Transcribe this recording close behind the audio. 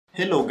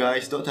Hello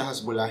guys, Dr.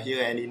 Hasbullah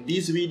here, and in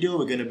this video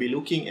we're going to be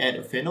looking at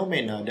a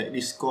phenomena that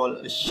is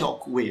called a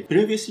shock wave.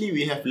 Previously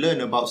we have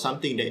learned about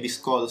something that is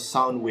called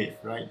sound wave,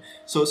 right?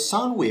 So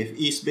sound wave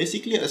is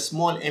basically a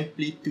small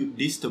amplitude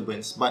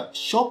disturbance, but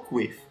shock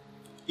wave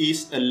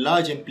is a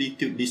large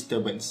amplitude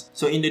disturbance.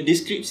 So in the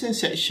description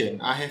section,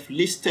 I have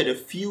listed a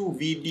few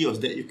videos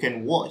that you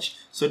can watch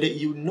so that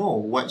you know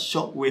what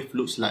shock wave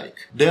looks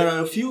like. There are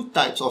a few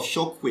types of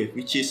shock wave,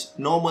 which is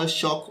normal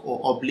shock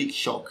or oblique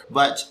shock.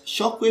 But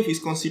shock wave is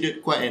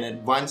considered quite an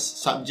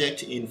advanced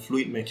subject in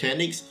fluid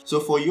mechanics. So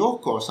for your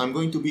course, I'm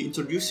going to be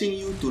introducing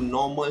you to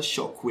normal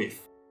shock wave.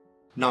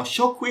 Now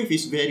shock wave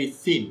is very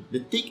thin.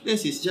 The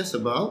thickness is just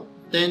about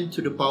 10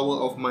 to the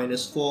power of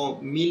minus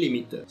 4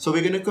 millimeter. So we're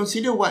going to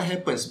consider what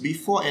happens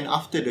before and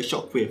after the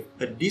shock wave,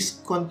 a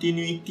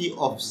discontinuity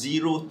of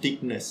zero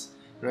thickness,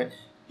 right?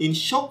 In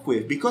shock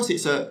wave, because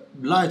it's a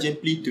large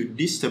amplitude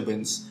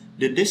disturbance,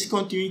 the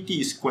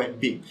discontinuity is quite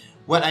big.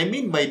 What I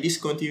mean by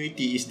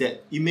discontinuity is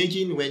that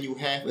imagine when you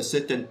have a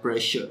certain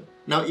pressure.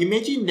 Now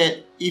imagine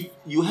that if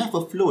you have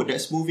a flow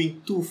that's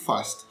moving too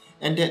fast,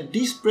 and that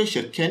this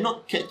pressure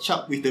cannot catch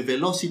up with the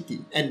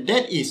velocity, and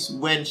that is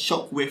when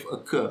shock wave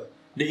occur.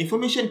 The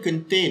information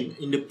contained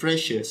in the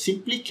pressure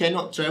simply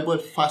cannot travel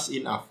fast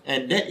enough,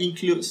 and that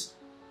includes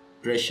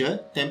pressure,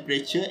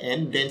 temperature,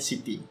 and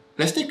density.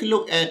 Let's take a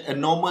look at a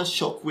normal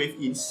shock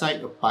wave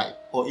inside a pipe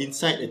or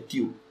inside a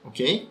tube,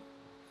 okay?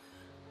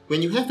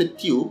 When you have a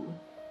tube,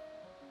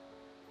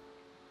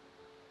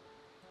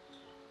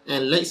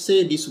 and let's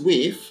say this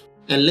wave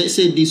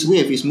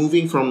is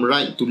moving from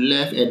right to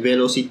left at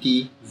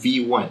velocity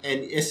v1.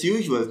 And as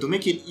usual, to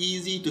make it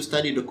easy to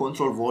study the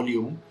control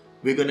volume,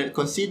 we're going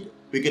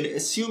to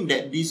assume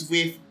that this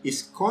wave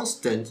is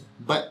constant,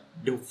 but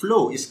the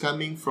flow is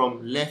coming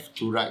from left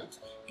to right.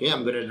 Okay,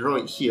 I'm going to draw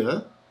it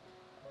here.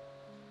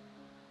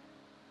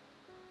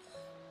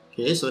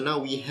 Okay, so now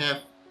we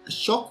have a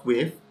shock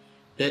wave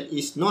that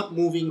is not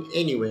moving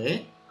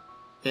anywhere,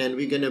 and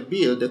we're going to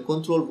build the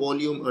control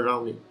volume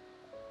around it.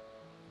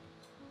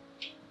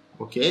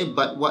 Okay,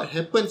 but what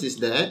happens is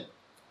that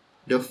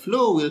the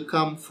flow will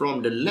come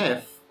from the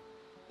left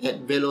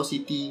at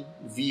velocity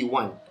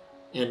v1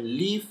 and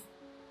leave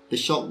the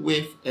shock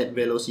wave at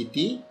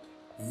velocity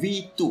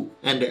v2,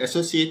 and the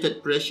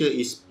associated pressure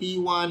is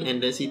P1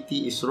 and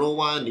density is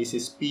ρ1. This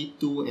is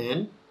P2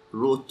 and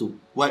ρ2.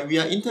 What we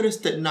are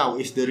interested now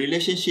is the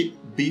relationship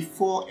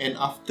before and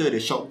after the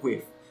shock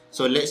wave.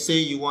 So let's say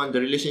you want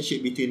the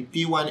relationship between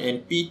P1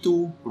 and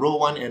P2,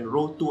 ρ1 and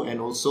ρ2,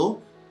 and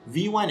also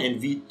v1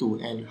 and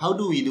v2. And how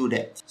do we do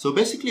that? So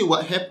basically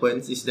what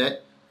happens is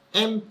that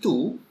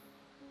m2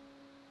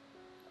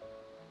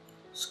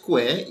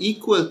 square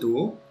equal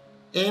to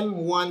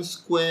m1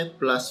 square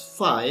plus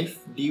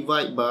 5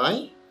 divided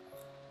by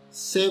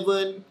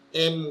 7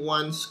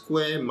 m1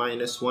 square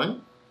minus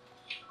 1.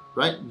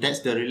 Right? That's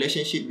the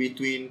relationship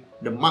between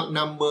the Mach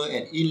number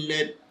at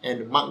inlet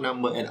and the Mach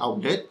number at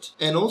outlet.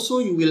 And also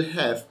you will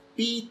have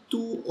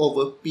P2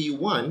 over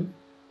P1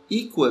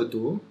 equal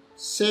to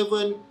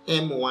 7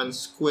 m1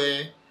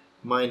 square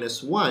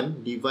minus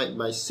 1 divided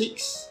by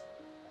 6.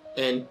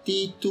 And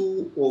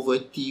T2 over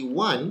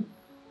T1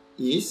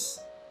 is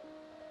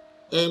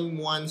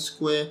m1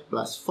 square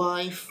plus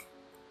 5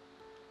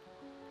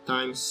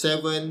 times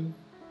 7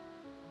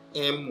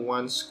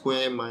 m1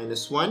 square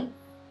minus 1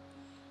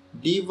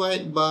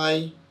 divided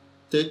by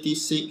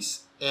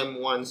 36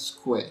 m1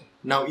 square.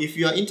 Now, if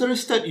you are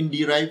interested in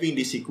deriving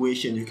this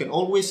equation, you can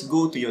always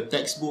go to your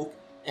textbook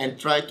and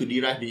try to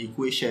derive the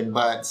equation.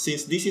 But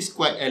since this is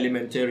quite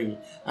elementary,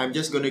 I'm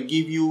just going to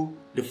give you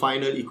the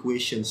final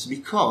equations,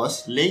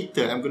 because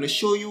later I'm going to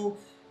show you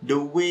the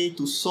way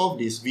to solve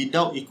this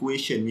without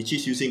equation, which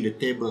is using the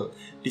table.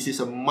 This is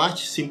a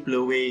much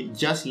simpler way,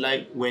 just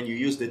like when you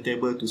use the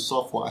table to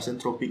solve for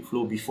isentropic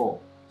flow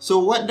before. So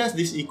what does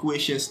these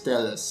equations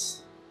tell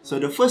us? So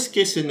the first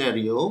case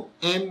scenario,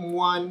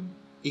 m1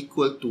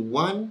 equal to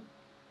 1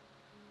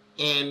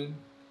 and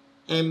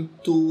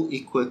m2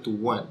 equal to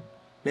 1.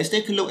 Let's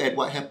take a look at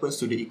what happens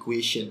to the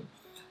equation.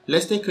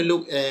 Let's take a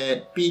look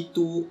at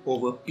P2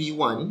 over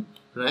P1,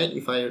 right?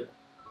 If I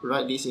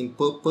write this in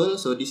purple,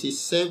 so this is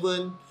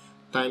 7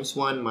 times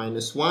 1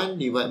 minus 1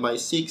 divided by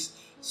 6,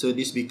 so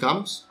this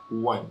becomes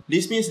 1.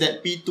 This means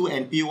that P2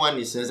 and P1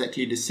 is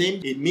exactly the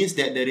same. It means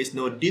that there is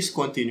no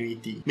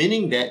discontinuity,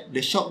 meaning that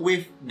the shock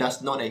wave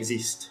does not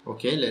exist.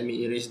 Okay, let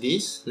me erase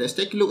this. Let's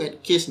take a look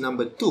at case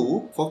number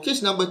 2. For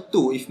case number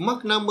 2, if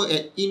Mach number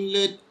at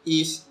inlet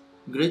is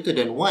greater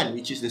than 1,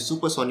 which is the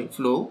supersonic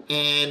flow,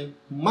 and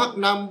Mach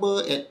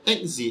number at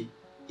exit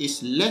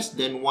is less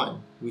than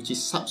 1, which is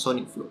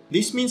subsonic flow.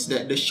 This means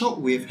that the shock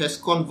wave has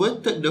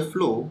converted the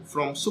flow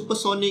from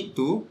supersonic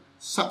to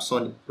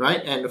subsonic,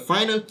 right? And the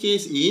final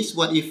case is,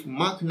 what if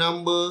Mach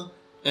number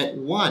at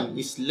 1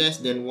 is less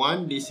than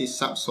 1, this is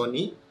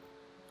subsonic,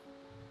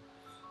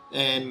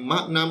 and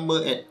Mach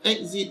number at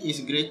exit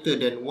is greater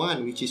than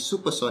 1, which is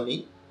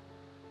supersonic.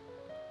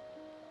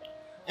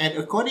 And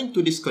according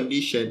to this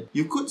condition,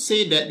 you could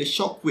say that the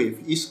shock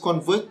wave is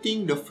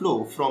converting the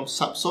flow from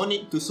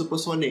subsonic to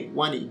supersonic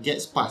when it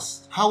gets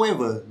past.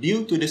 However,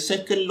 due to the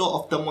second law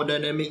of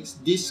thermodynamics,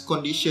 this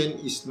condition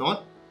is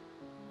not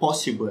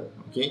possible.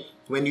 Okay,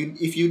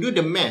 if you do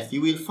the math,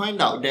 you will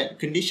find out that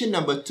condition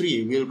number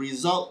 3 will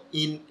result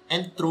in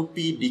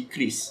entropy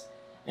decrease.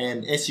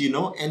 And as you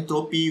know,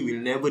 entropy will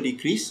never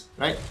decrease,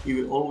 right? It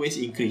will always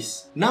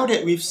increase. Now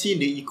that we've seen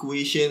the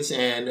equations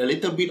and a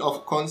little bit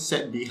of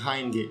concept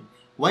behind it,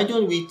 why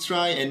don't we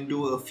try and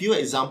do a few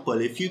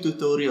examples, a few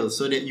tutorials,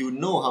 so that you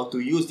know how to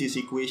use these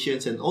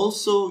equations and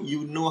also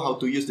you know how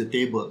to use the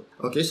table.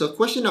 Okay, so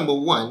question number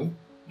 1,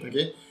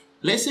 okay,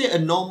 let's say a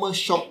normal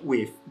shock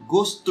wave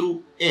goes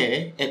through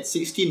air at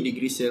 16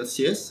 degrees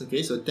Celsius.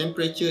 Okay, so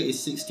temperature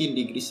is 16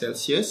 degrees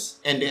Celsius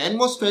and the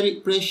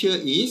atmospheric pressure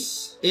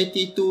is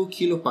 82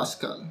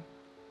 kilopascal.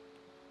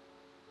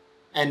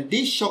 And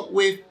this shock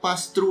wave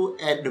passed through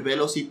at the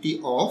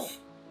velocity of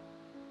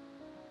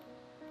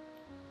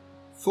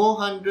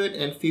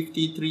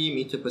 453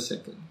 meter per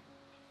second.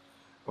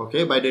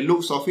 Okay, by the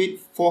looks of it,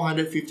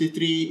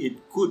 453,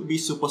 it could be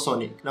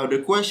supersonic. Now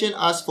the question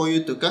asks for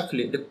you to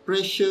calculate the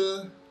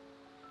pressure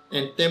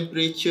and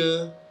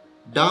temperature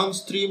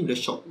downstream the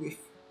shock wave.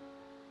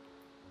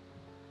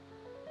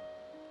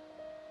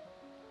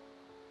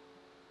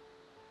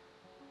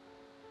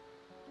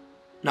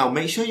 Now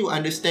make sure you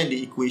understand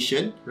the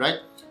equation,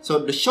 right? So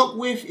the shock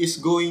wave is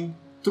going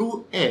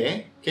through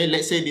air. Okay,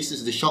 let's say this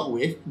is the shock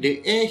wave.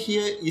 The air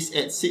here is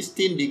at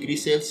 16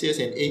 degrees Celsius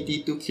and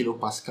 82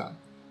 kilopascal,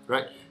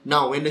 right?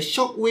 Now when the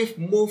shock wave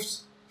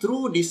moves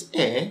through this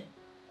air,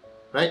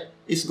 right,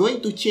 it's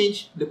going to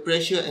change the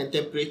pressure and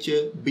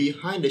temperature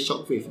behind the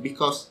shock wave,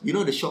 because you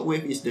know the shock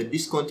wave is the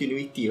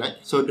discontinuity, right?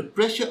 So the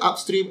pressure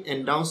upstream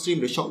and downstream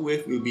the shock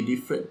wave will be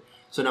different.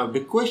 So now the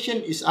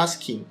question is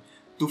asking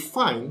to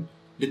find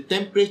the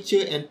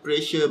temperature and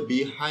pressure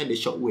behind the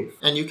shock wave.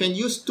 And you can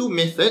use two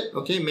methods.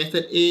 Okay,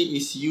 method A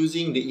is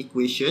using the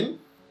equation,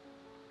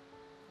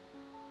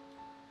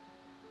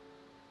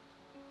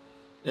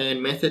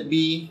 and method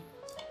B,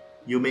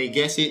 you may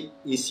guess it,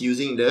 is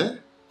using the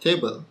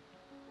table.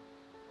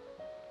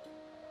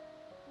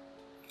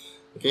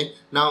 Okay,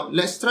 now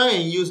let's try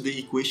and use the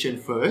equation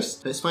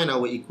first. Let's find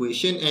our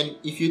equation, and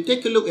if you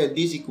take a look at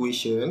these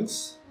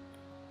equations,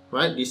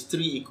 right, these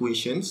three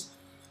equations,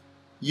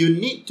 you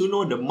need to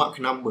know the Mach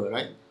number,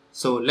 right?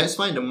 So let's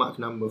find the Mach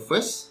number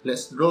first.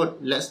 Let's draw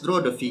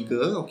the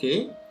figure,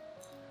 okay?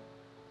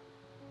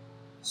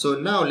 So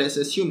now let's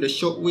assume the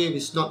shock wave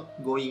is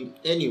not going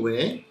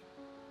anywhere.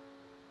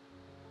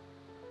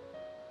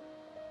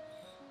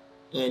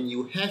 And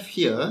you have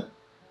here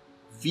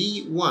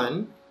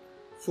V1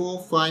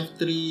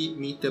 453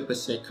 meter per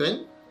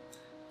second.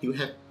 You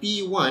have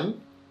P1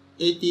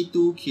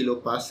 82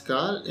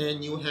 kilopascal,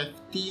 and you have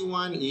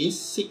T1 is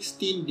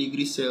 16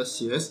 degrees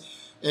Celsius.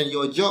 And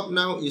your job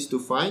now is to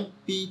find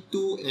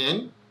P2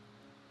 and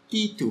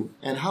T2.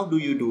 And how do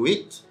you do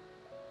it?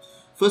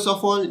 First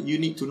of all, you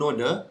need to know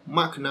the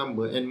Mach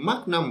number. And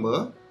Mach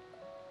number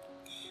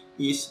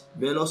is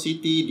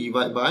velocity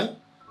divided by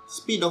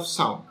speed of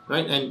sound,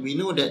 right? And we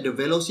know that the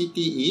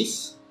velocity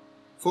is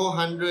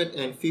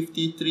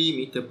 453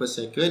 meter per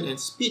second, and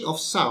speed of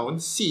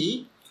sound,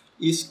 C,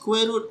 is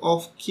square root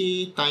of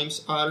K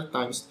times R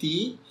times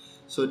T.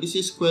 So this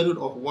is square root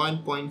of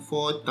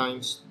 1.4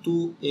 times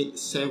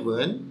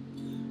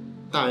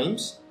 287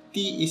 times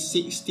T is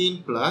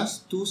 16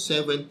 plus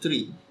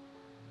 273,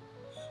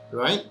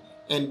 right?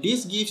 And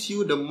this gives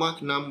you the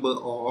Mach number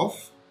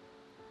of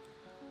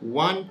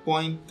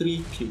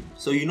 1.33.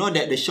 So you know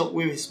that the shock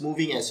wave is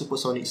moving at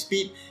supersonic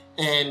speed,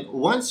 and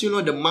once you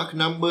know the Mach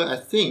number, I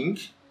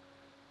think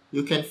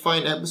you can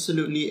find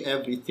absolutely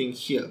everything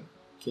here.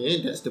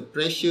 Okay, that's the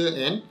pressure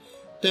and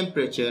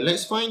temperature.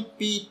 Let's find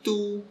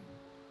P2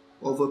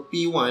 over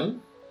P1.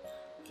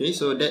 Okay,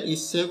 so that is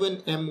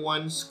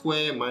 7m1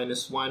 square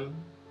minus 1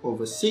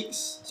 over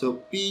 6.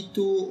 So P2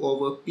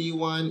 over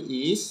P1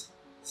 is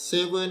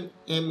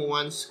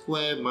 7m1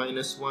 square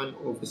minus 1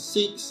 over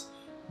 6.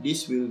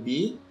 This will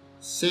be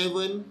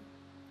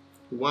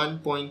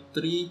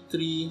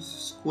 1.33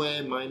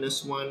 square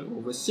minus 1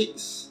 over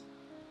 6.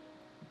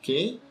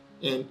 Okay,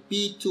 and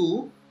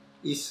P2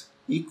 is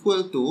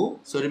equal to,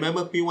 so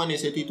remember P1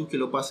 is 82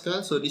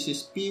 kilopascal, so this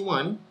is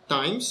P1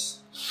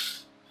 times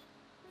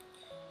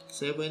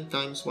 7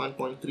 times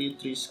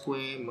 1.33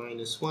 square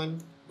minus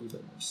 1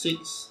 divided by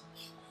 6,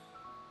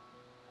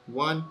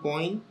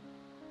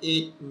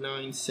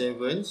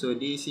 1.897, so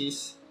this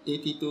is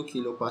 82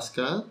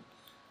 kilopascal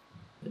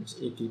times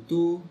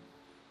 82,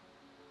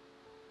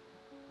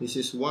 this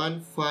is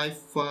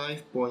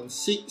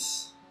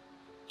 155.6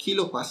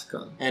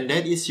 kilopascal, and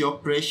that is your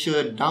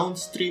pressure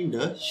downstream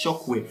the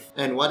shock wave.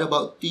 And what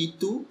about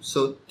T2?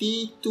 So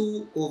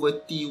T2 over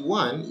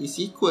T1 is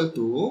equal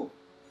to,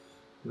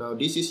 now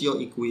this is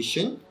your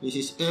equation, this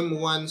is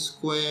m1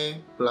 square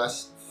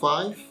plus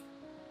 5,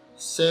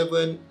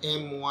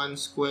 7m1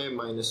 square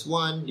minus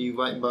 1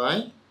 divided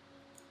by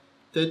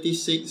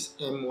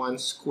 36m1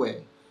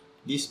 square.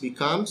 This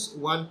becomes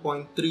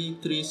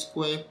 1.33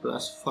 square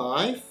plus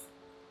 5.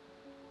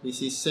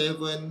 This is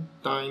 7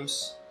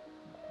 times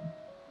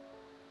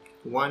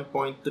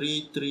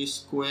 1.33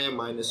 square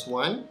minus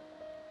 1.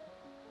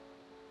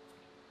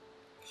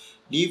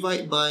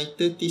 Divide by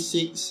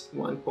 36,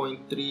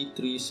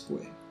 1.33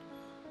 square.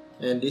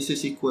 And this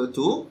is equal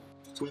to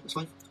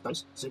 5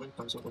 times 7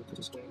 times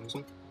 1.33 square minus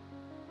 1.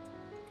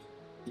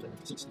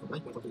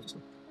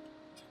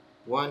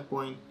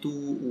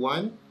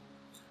 1.21.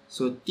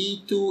 So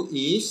T2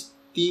 is,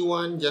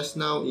 T1 just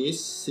now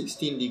is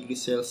 16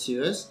 degrees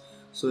Celsius.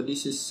 So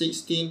this is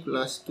 16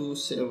 plus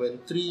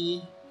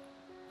 273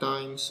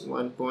 times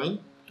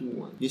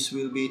 1.21. This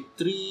will be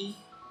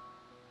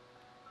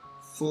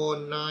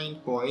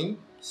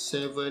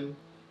 349.7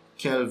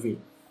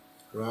 Kelvin.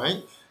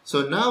 Right?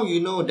 So now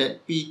you know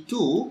that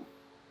P2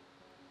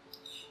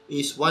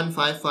 is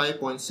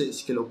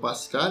 155.6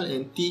 kilopascal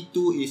and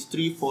T2 is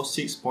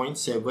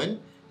 346.7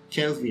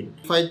 Kelvin.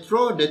 If I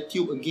draw the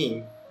tube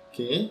again,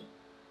 okay,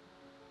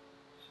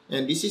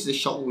 and this is the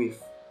shock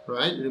wave,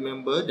 right?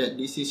 Remember that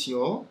this is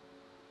your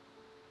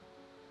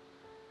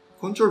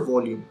control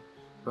volume,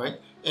 right?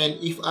 And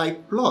if I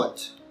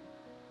plot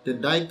the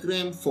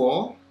diagram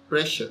for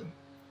pressure,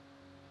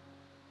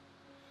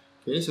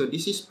 okay, so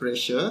this is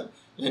pressure,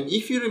 and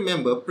if you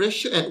remember,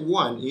 pressure at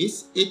 1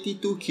 is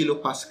 82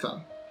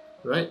 kilopascal,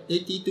 right?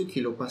 82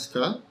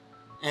 kilopascal,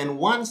 and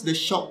once the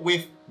shock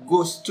wave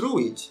goes through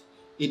it,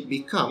 it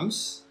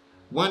becomes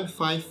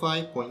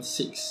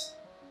 155.6.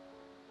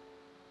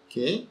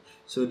 Okay,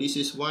 so this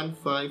is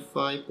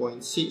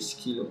 155.6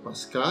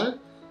 kilopascal,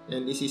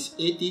 and this is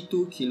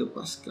 82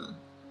 kilopascal,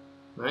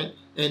 right?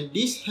 And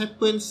this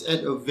happens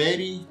at a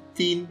very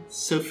thin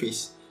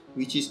surface,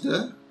 which is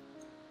the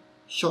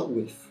shock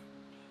wave.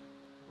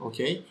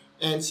 Okay,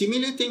 and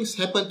similar things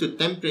happen to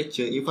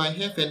temperature. If I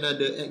have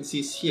another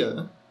axis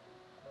here,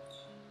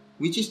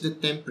 which is the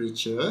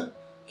temperature,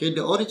 okay,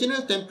 the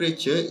original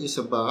temperature is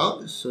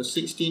about, so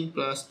 16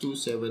 plus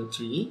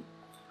 273,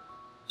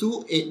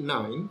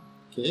 289,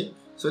 okay,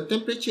 so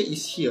temperature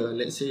is here,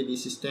 let's say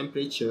this is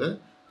temperature,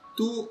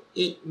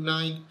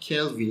 289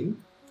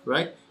 Kelvin,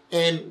 right,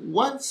 and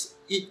once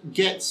it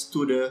gets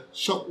to the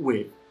shock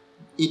wave,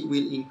 it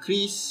will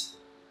increase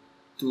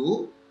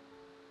to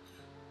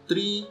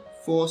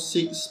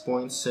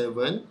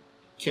 346.7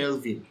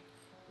 Kelvin,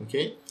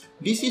 okay.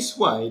 This is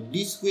why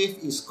this wave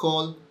is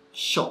called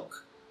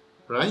shock,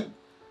 right?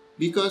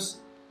 Because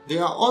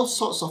there are all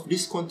sorts of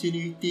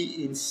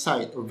discontinuity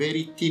inside a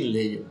very thin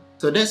layer.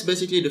 So that's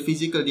basically the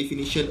physical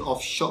definition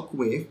of shock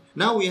wave.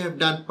 Now we have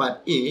done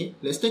part A.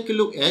 Let's take a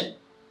look at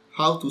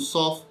how to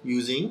solve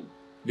using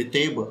the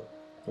table,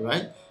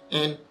 alright?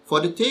 And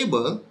for the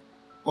table,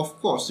 of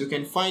course, you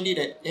can find it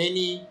at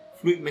any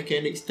fluid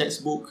mechanics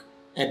textbook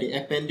at the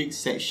appendix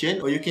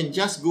section, or you can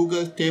just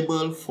Google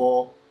table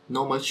for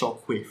normal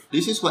shock wave.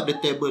 This is what the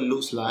table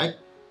looks like.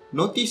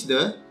 Notice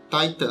the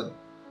title,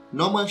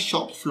 normal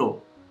shock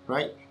flow,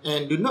 right?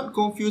 And do not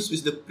confuse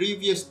with the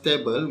previous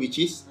table, which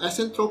is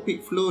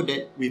isentropic flow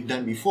that we've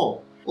done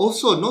before.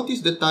 Also,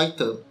 notice the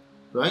title,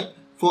 right?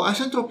 For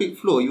isentropic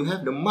flow, you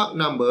have the Mach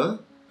number,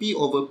 P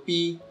over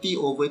P, T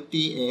over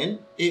T, and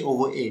A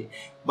over A.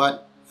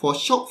 But for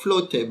shock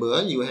flow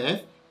table, you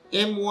have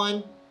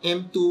M1,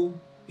 M2,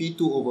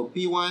 P2 over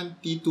P1,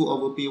 T2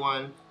 over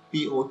P1,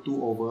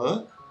 PO2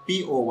 over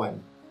PO1.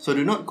 So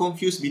do not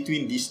confuse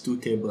between these two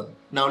tables.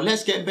 Now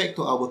let's get back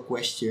to our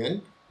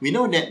question. We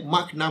know that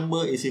Mach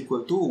number is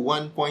equal to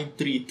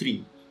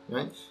 1.33,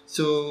 right?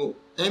 So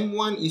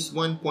M1 is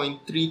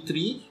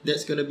 1.33.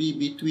 That's going to be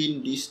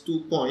between these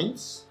 2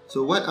 points.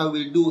 So what I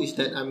will do is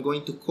that I'm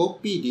going to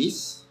copy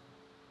this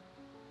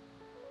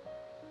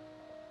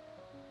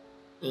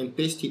and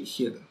paste it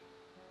here.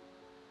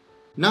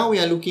 Now we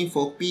are looking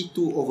for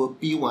P2 over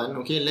P1.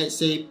 Okay, let's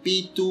say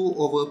P2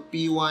 over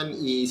P1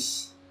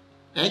 is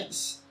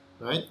X,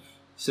 right?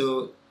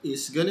 So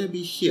it's gonna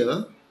be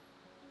here.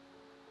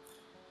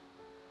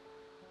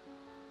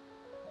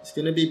 It's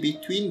gonna be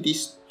between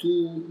these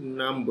two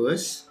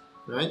numbers,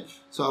 right?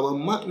 So our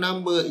Mach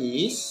number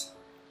is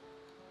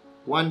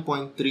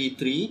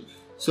 1.33.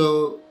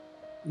 So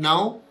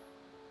now,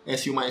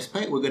 as you might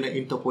expect, we're gonna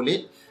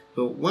interpolate.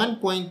 So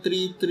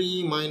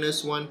 1.33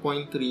 minus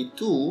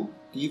 1.32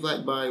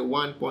 divided by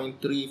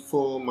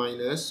 1.34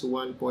 minus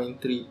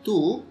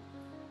 1.32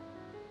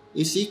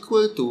 is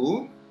equal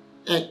to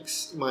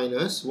X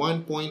minus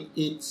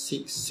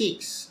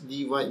 1.866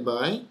 divided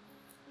by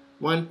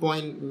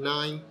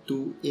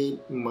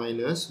 1.928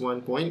 minus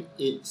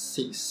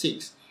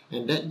 1.866,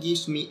 and that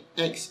gives me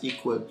X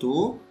equal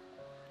to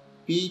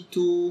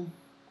P2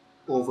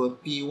 over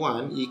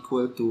P1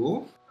 equal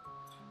to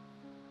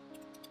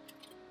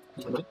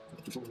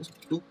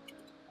 2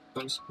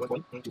 times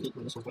 1.928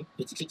 minus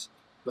 1.866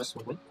 plus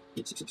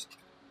 1.866,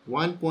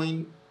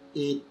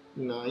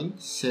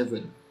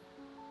 1.897.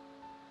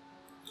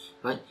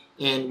 Right?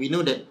 And we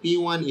know that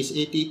P1 is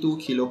 82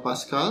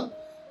 kilopascal.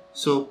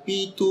 So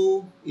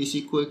P2 is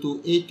equal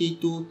to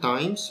 82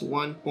 times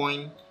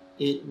 1.897.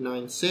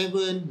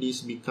 897,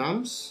 this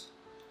becomes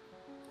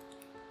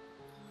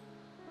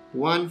 1.897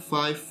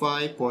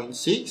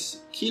 155.6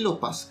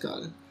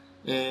 kilopascal.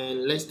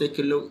 And let's take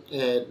a look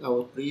at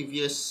our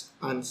previous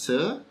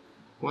answer.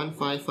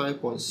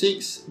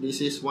 155.6, this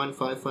is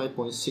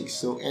 155.6,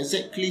 so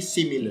exactly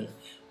similar,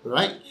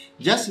 right?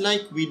 Just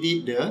like we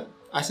did the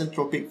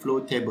isentropic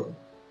flow table.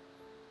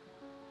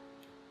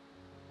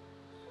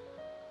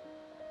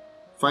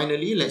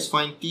 Finally, let's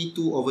find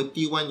T2 over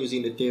T1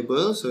 using the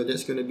table. So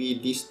that's going to be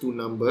these two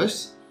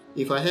numbers.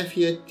 If I have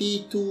here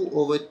T2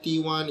 over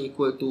T1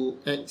 equal to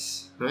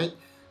X, right?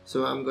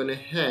 So I'm going to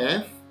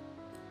have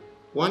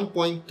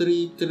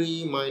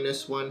 1.33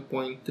 minus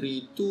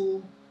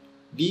 1.32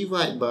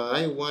 divided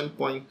by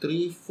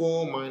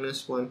 1.34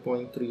 minus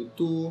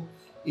 1.32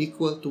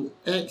 equal to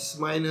X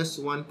minus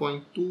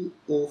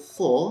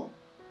 1.204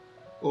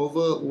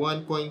 over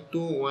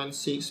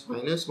 1.216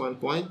 minus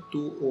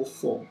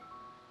 1.204.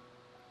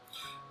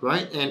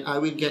 Right, and I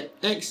will get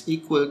X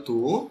equal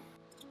to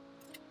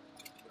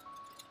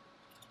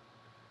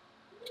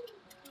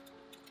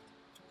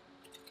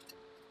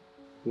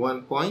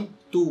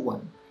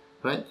 1.21.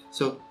 Right,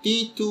 so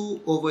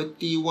T2 over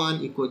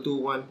T1 equal to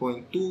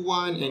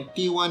 1.21, and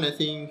T1 I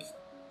think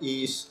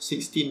is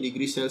 16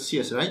 degrees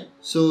Celsius, right?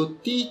 So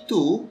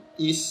T2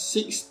 is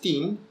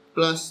 16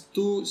 plus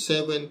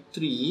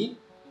 273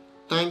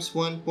 times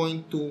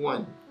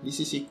 1.21.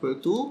 This is equal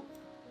to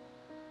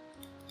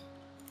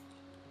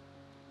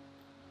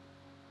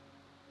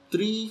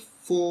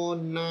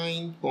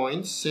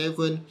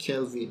 349.7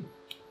 Kelvin.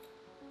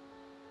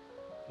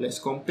 Let's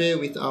compare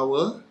with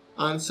our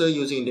answer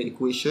using the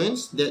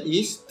equations. That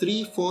is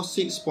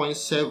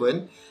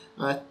 346.7.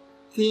 I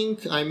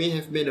think I may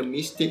have made a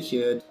mistake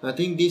here. I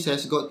think this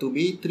has got to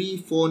be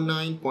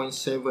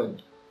 349.7.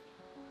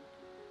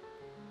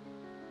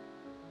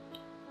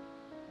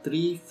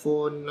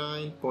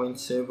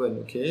 349.7,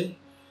 okay.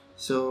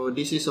 So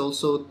this is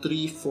also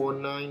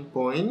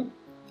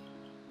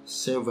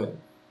 349.7.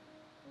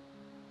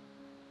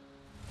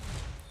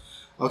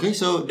 Okay,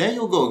 so there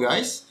you go,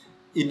 guys.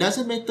 It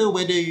doesn't matter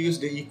whether you use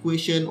the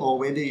equation or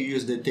whether you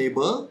use the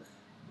table,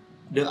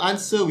 the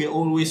answer will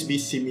always be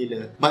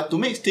similar. But to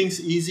make things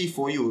easy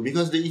for you,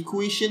 because the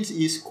equations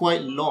is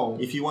quite long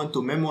if you want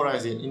to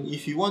memorize it, and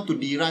if you want to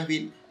derive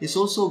it, it's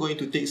also going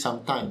to take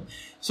some time.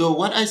 So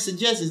what I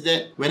suggest is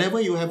that whenever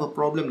you have a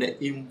problem that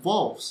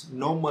involves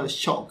normal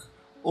shock,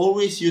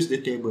 always use the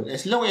table.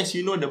 As long as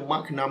you know the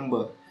Mach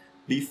number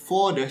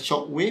before the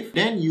shock wave,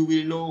 then you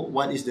will know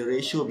what is the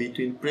ratio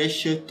between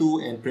pressure 2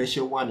 and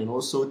pressure 1, and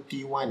also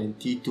T1 and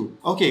T2.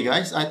 Okay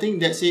guys, I think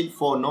that's it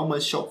for normal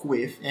shock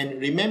wave.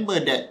 And remember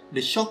that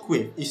the shock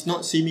wave is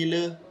not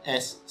similar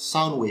as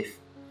sound wave.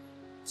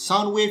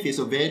 Sound wave is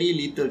a very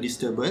little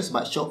disturbance,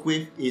 but shock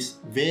wave is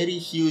very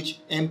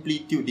huge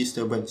amplitude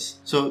disturbance.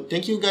 So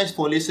thank you guys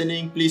for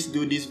listening. Please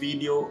do this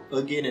video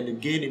again and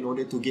again in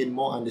order to gain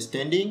more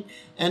understanding,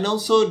 and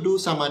also do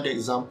some other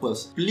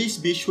examples. Please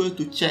be sure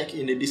to check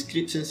in the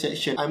description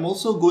section. I'm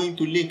also going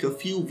to link a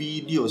few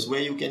videos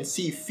where you can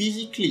see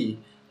physically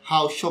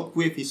how shock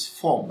wave is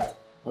formed.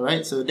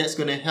 Alright, so that's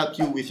going to help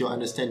you with your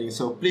understanding.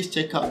 So please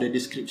check out the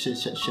description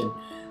section.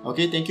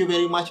 Okay, thank you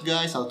very much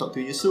guys. I'll talk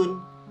to you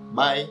soon.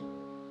 Bye.